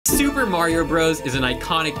Super Mario Bros. Is an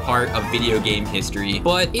iconic part of video game history,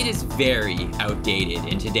 but it is very outdated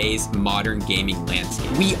in today's modern gaming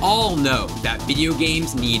landscape. We all know that video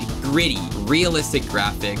games need gritty, realistic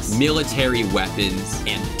graphics, military weapons,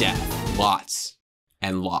 and death. Lots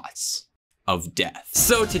and lots of death.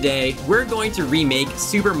 So today, we're going to remake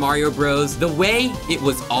Super Mario Bros. The way it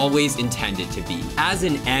was always intended to be, as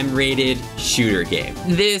an M-rated shooter game.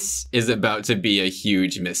 This is about to be a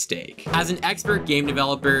huge mistake. As an expert game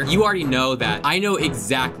developer, you already know that I know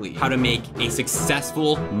exactly how to make a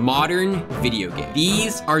successful modern video game.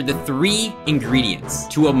 These are the 3 ingredients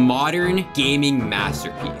to a modern gaming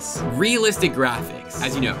masterpiece. Realistic graphics.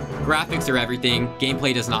 As you know, graphics are everything.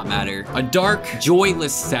 Gameplay does not matter. A dark,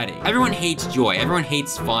 joyless setting. Everyone hates joy. Everyone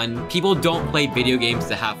hates fun. People don't play video games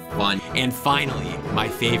to have fun. And finally, my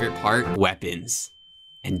favorite part, weapons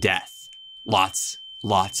and death. Lots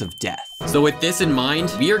of death. So with this in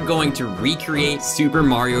mind, we are going to recreate Super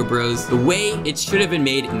Mario Bros. The way it should have been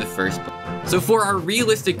made in the first place. So for our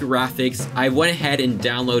realistic graphics, I went ahead and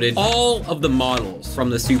downloaded all of the models from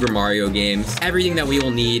the Super Mario games, everything that we will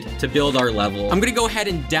need to build our level. I'm gonna go ahead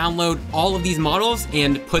and download all of these models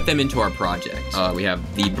and put them into our project. We have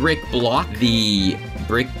the brick block,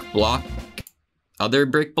 other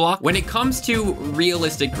brick block. When it comes to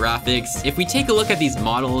realistic graphics, if we take a look at these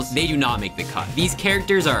models, they do not make the cut. These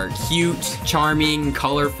characters are cute, charming,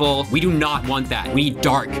 colorful. We do not want that. We need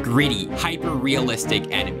dark, gritty,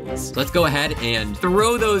 hyper-realistic enemies. Let's go ahead and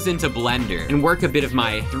throw those into Blender and work a bit of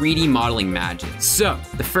my 3D modeling magic. So,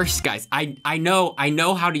 the first, guys, I know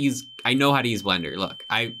how to use Blender. Look,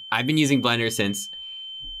 I've been using Blender since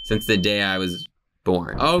the day I was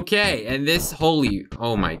born. Okay, and this,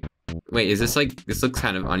 oh my. Wait, is this like, this looks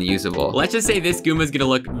kind of unusable. Let's just say this Goomba's gonna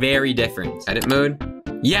look very different. Edit mode?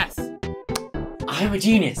 Yes! I'm a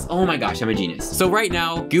genius. Oh my gosh, I'm a genius. So right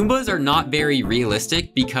now, Goombas are not very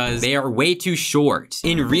realistic because they are way too short.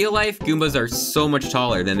 In real life, Goombas are so much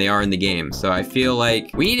taller than they are in the game. So I feel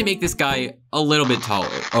like we need to make this guy a little bit taller.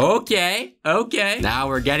 Okay. Now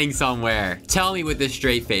we're getting somewhere. Tell me with this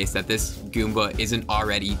straight face that this Goomba isn't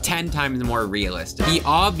already 10 times more realistic. He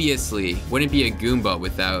obviously wouldn't be a Goomba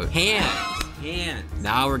without hands.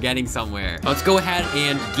 Now we're getting somewhere. Let's go ahead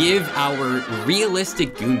and give our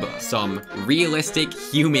realistic Goomba some realistic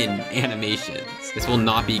human animations. This will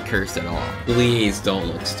not be cursed at all. Please don't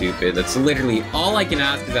look stupid. That's literally all I can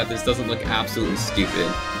ask, is that this doesn't look absolutely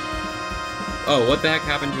stupid. Oh, what the heck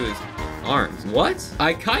happened to his arms? What?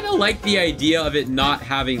 I kind of like the idea of it not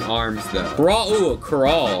having arms though. Ooh, a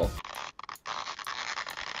crawl.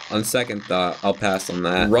 On second thought, I'll pass on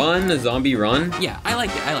that. Run, a zombie run? Yeah, I like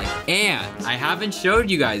it. And I haven't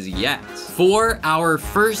showed you guys yet. For our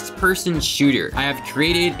first-person shooter, I have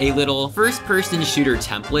created a little first-person shooter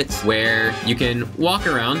template where you can walk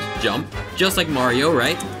around, jump, just like Mario,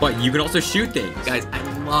 right? But you can also shoot things. Guys, I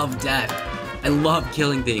love death. I love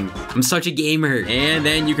killing things. I'm such a gamer. And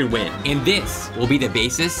then you can win. And this will be the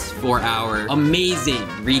basis for our amazing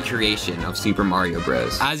recreation of Super Mario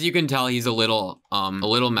Bros. As you can tell, he's a little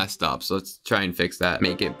messed up. So let's try and fix that.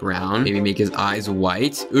 Make it brown. Maybe make his eyes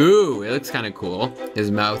white. Ooh, it looks kind of cool.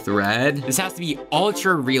 His mouth red. This has to be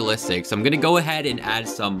ultra realistic. So I'm gonna go ahead and add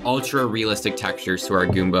some ultra realistic textures to our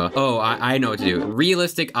Goomba. Oh, I know what to do.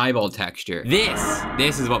 Realistic eyeball texture.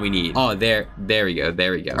 This is what we need. Oh, there we go.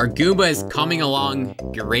 Our Goomba is coming along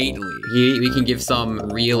greatly. We can give some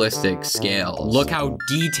realistic scale. Look how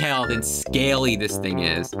detailed and scaly this thing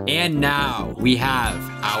is. And now we have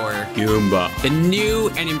our Goomba. The new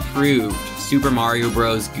and improved Super Mario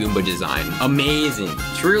Bros. Goomba design. Amazing,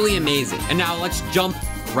 truly amazing. And now let's jump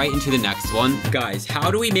right into the next one. Guys,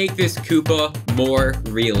 how do we make this Koopa more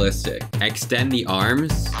realistic? Extend the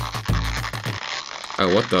arms.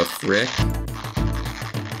 Oh, what the frick?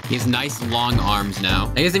 He has nice long arms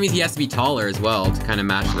now. I guess that means he has to be taller as well to kind of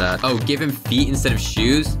match that. Oh, give him feet instead of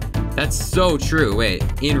shoes? That's so true. Wait,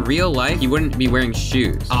 in real life, he wouldn't be wearing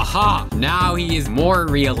shoes. Aha! Now he is more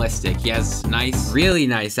realistic. He has nice, really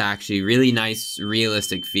nice, actually, really nice,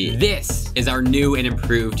 realistic feet. This is our new and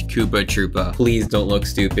improved Koopa Troopa. Please don't look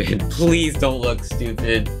stupid. Please don't look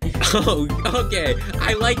stupid. Oh, okay.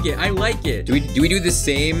 I like it. Do we do the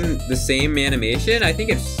same animation? I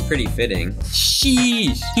think it's pretty fitting.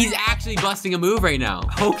 Sheesh. He's actually busting a move right now.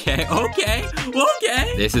 Okay.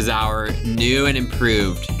 This is our new and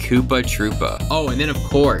improved Koopa Troopa. Oh, and then of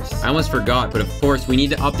course, I almost forgot, but of course we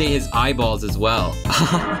need to update his eyeballs as well.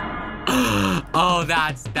 Oh,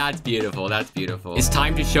 that's beautiful. It's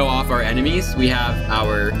time to show off our enemies. We have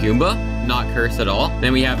our Goomba. not cursed at all.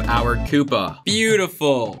 Then we have our Koopa.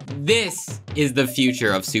 Beautiful. This is the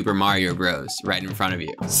future of Super Mario Bros. Right in front of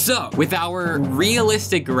you. So, with our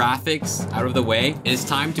realistic graphics out of the way, it is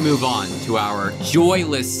time to move on to our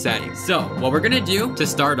joyless settings. So, what we're gonna do to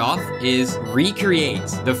start off is recreate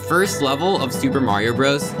the first level of Super Mario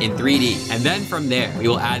Bros. In 3D. And then from there, we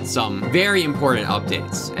will add some very important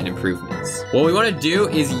updates and improvements. What we wanna do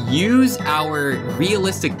is use our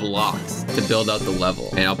realistic blocks to build out the level.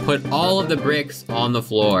 And I'll put all of the bricks on the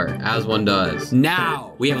floor, as one does.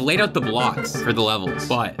 Now, we have laid out the blocks for the levels,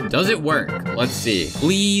 but does it work? Let's see.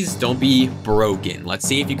 Please don't be broken. Let's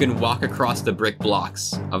see if you can walk across the brick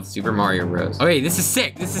blocks of Super Mario Bros. Okay, this is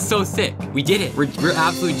sick. This is so sick. We did it. We're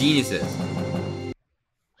absolute geniuses.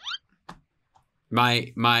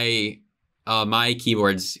 My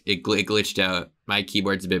keyboard's, it glitched out. My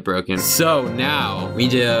keyboard's a bit broken. So now we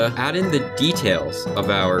need to add in the details of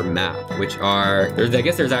our map, which are, I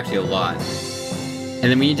guess there's actually a lot. And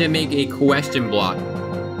then we need to make a question block.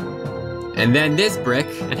 And then this brick,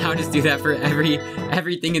 and I'll just do that for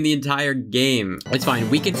everything in the entire game. It's fine,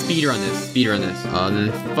 we can speedrun this, then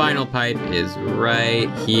the final pipe is right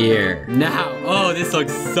here. Now, oh, this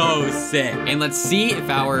looks so sick. And let's see if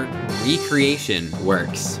our recreation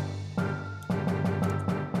works.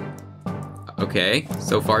 Okay,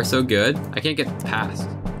 so far so good. I can't get past.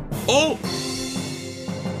 Oh!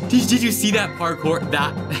 Did you see that parkour?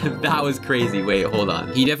 That was crazy. Wait, hold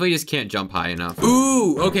on. He definitely just can't jump high enough.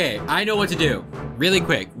 Ooh, okay, I know what to do. Really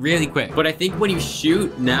quick. But I think when you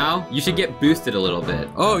shoot now, you should get boosted a little bit.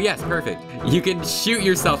 Oh yes, perfect. You can shoot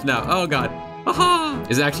yourself now. Oh God. Aha!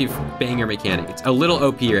 It's actually banger mechanic. It's a little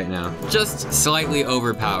OP right now. Just slightly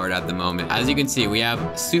overpowered at the moment. As you can see, we have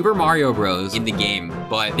Super Mario Bros. In the game,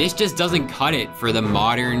 but this just doesn't cut it for the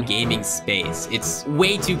modern gaming space. It's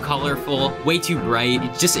way too colorful, way too bright.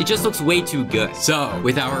 It just looks way too good. So,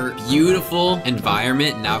 with our beautiful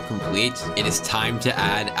environment now complete, it is time to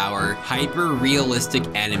add our hyper-realistic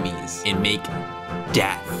enemies and make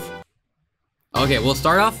death. Okay, we'll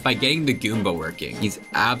start off by getting the Goomba working. He's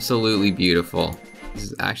absolutely beautiful. This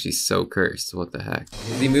is actually so cursed. What the heck?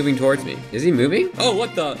 Is he moving towards me? Is he moving? Oh,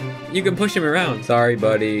 what the? You can push him around. Sorry,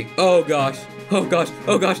 buddy. Oh gosh. Oh gosh.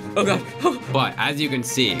 Oh gosh. Oh gosh. Oh. But as you can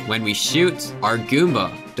see, when we shoot, our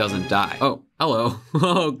Goomba doesn't die. Oh, hello.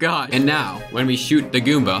 Oh god. And now, when we shoot the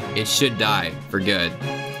Goomba, it should die for good.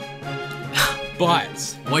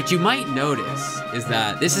 But what you might notice is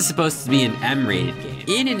that this is supposed to be an M-rated game.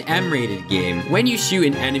 In an M-rated game, when you shoot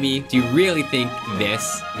an enemy, do you really think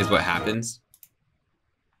this is what happens?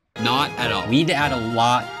 Not at all. We need to add a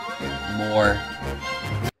lot more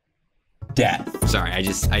death. Sorry, I'm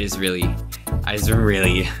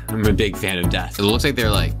a big fan of death. It looks like they're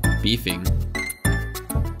like beefing.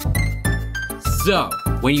 So,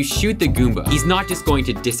 when you shoot the Goomba, he's not just going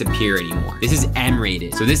to disappear anymore. This is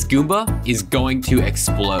M-rated, so this Goomba is going to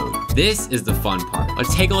explode. This is the fun part.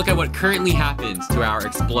 Let's take a look at what currently happens to our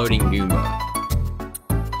exploding Goomba.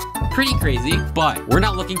 Pretty crazy, but we're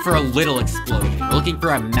not looking for a little explosion. We're looking for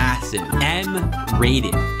a massive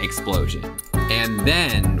M-rated explosion. And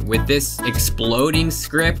then, with this exploding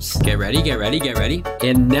script, get ready.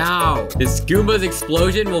 And now, this Goomba's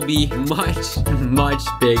explosion will be much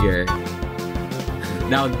bigger.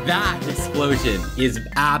 Now that explosion is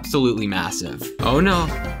absolutely massive. Oh no.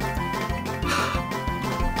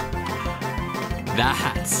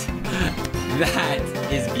 That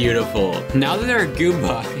is beautiful. Now that our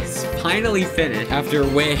Goomba is finally finished after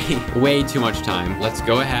way too much time, let's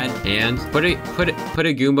go ahead and put a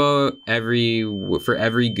Goomba for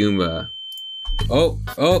every Goomba.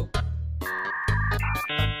 Oh.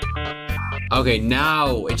 Okay,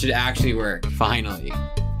 now it should actually work, finally.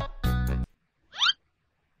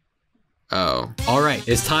 Oh. Alright,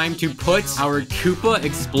 it's time to put our Koopa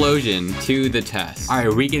explosion to the test.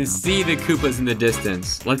 Alright, we can see the Koopas in the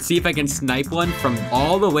distance. Let's see if I can snipe one from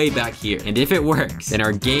all the way back here. And if it works, then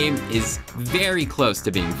our game is very close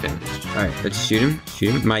to being finished. Alright, let's shoot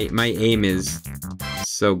him. My aim is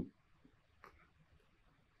so...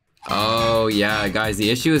 Oh yeah, guys, the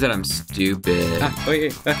issue is that I'm stupid. Okay,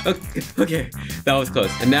 that was close.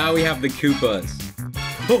 And now we have the Koopas.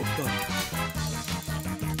 Oh god.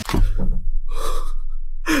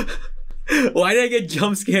 Why did I get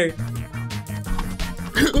jump scared?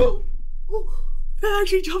 That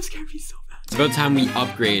actually jump scared me so bad. It's about time we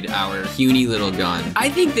upgrade our puny little gun. I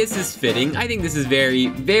think this is fitting. I think this is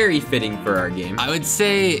very fitting for our game. I would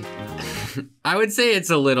say it's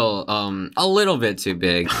a little bit too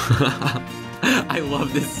big. I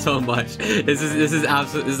love this so much. This is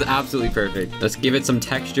absolutely perfect. Let's give it some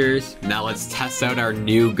textures. Now let's test out our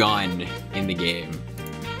new gun in the game.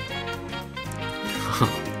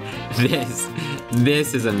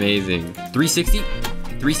 This is amazing. 360?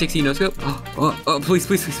 360 no scope? Oh, please,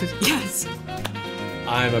 please, please, please. Yes!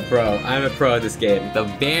 I'm a pro at this game. The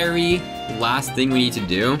very last thing we need to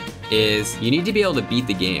do is you need to be able to beat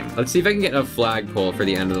the game. Let's see if I can get a flagpole for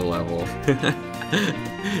the end of the level.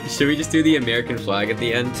 Should we just do the American flag at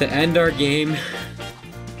the end? To end our game,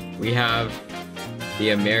 we have the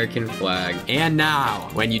American flag. And now,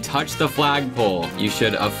 when you touch the flagpole, you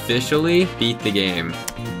should officially beat the game.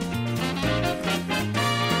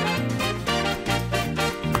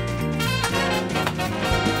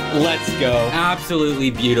 Let's go.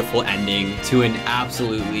 Absolutely beautiful ending to an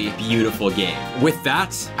absolutely beautiful game. With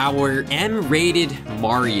that, our M-rated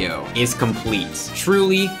Mario is complete.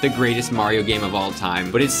 Truly the greatest Mario game of all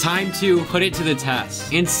time, but it's time to put it to the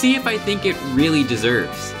test and see if I think it really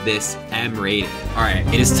deserves this M rating. All right,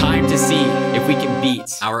 it is time to see if we can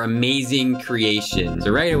beat our amazing creation.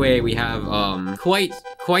 So right away we have quite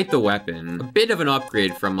the weapon. A bit of an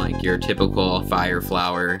upgrade from like your typical fire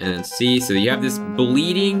flower. And then see, so you have this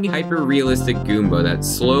bleeding hyper-realistic Goomba that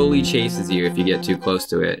slowly chases you if you get too close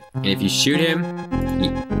to it. And if you shoot him, he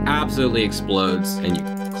absolutely explodes. And you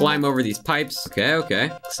climb over these pipes.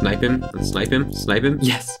 Okay. Snipe him, snipe him, snipe him.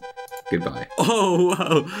 Yes. Goodbye. Oh,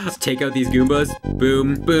 whoa. Let's take out these Goombas.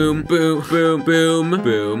 Boom, boom, boom, boom, boom,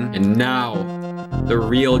 boom. And now, the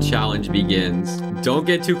real challenge begins. Don't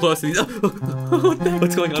get too close to these. What the heck?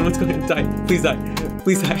 What's going on? What's going on? Die. Please die.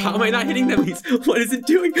 Please die. How am I not hitting them? Please. What is it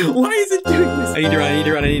doing? Why is it doing this? I need to run. I need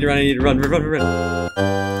to run. I need to run. I need to run. Run.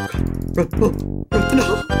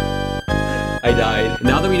 No. I died.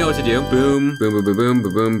 Now that we know what to do, boom, boom, boom, boom,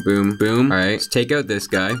 boom, boom, boom, boom. All right, let's take out this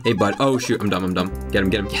guy. Hey, bud. Oh, shoot. I'm dumb. Get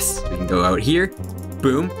him. Yes. We can go out here.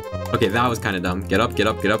 Boom. Okay, that was kind of dumb. Get up.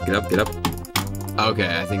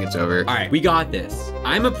 Okay, I think it's over. All right, we got this.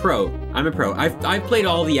 I'm a pro. I've played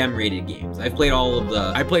all the M-rated games. I played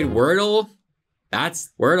Wordle.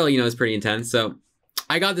 Wordle, you know, is pretty intense. So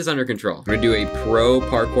I got this under control. I'm gonna do a pro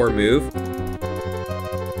parkour move.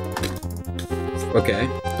 Okay,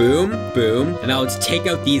 boom, boom. And now let's take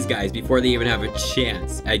out these guys before they even have a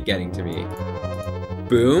chance at getting to me.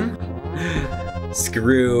 Boom.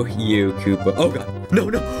 Screw you, Koopa. Oh God,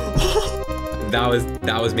 no.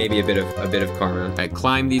 That was maybe a bit of karma. I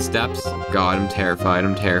climb these steps. God, I'm terrified.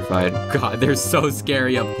 God, they're so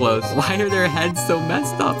scary up close. Why are their heads so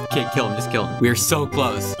messed up? Okay, kill him, just kill him. We're so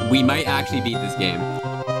close. We might actually beat this game.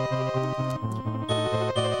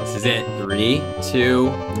 This is it. 3, 2,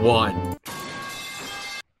 1.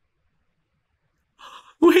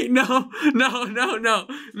 Wait, no.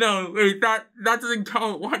 Wait, that doesn't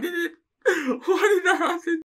count. Why did that happen?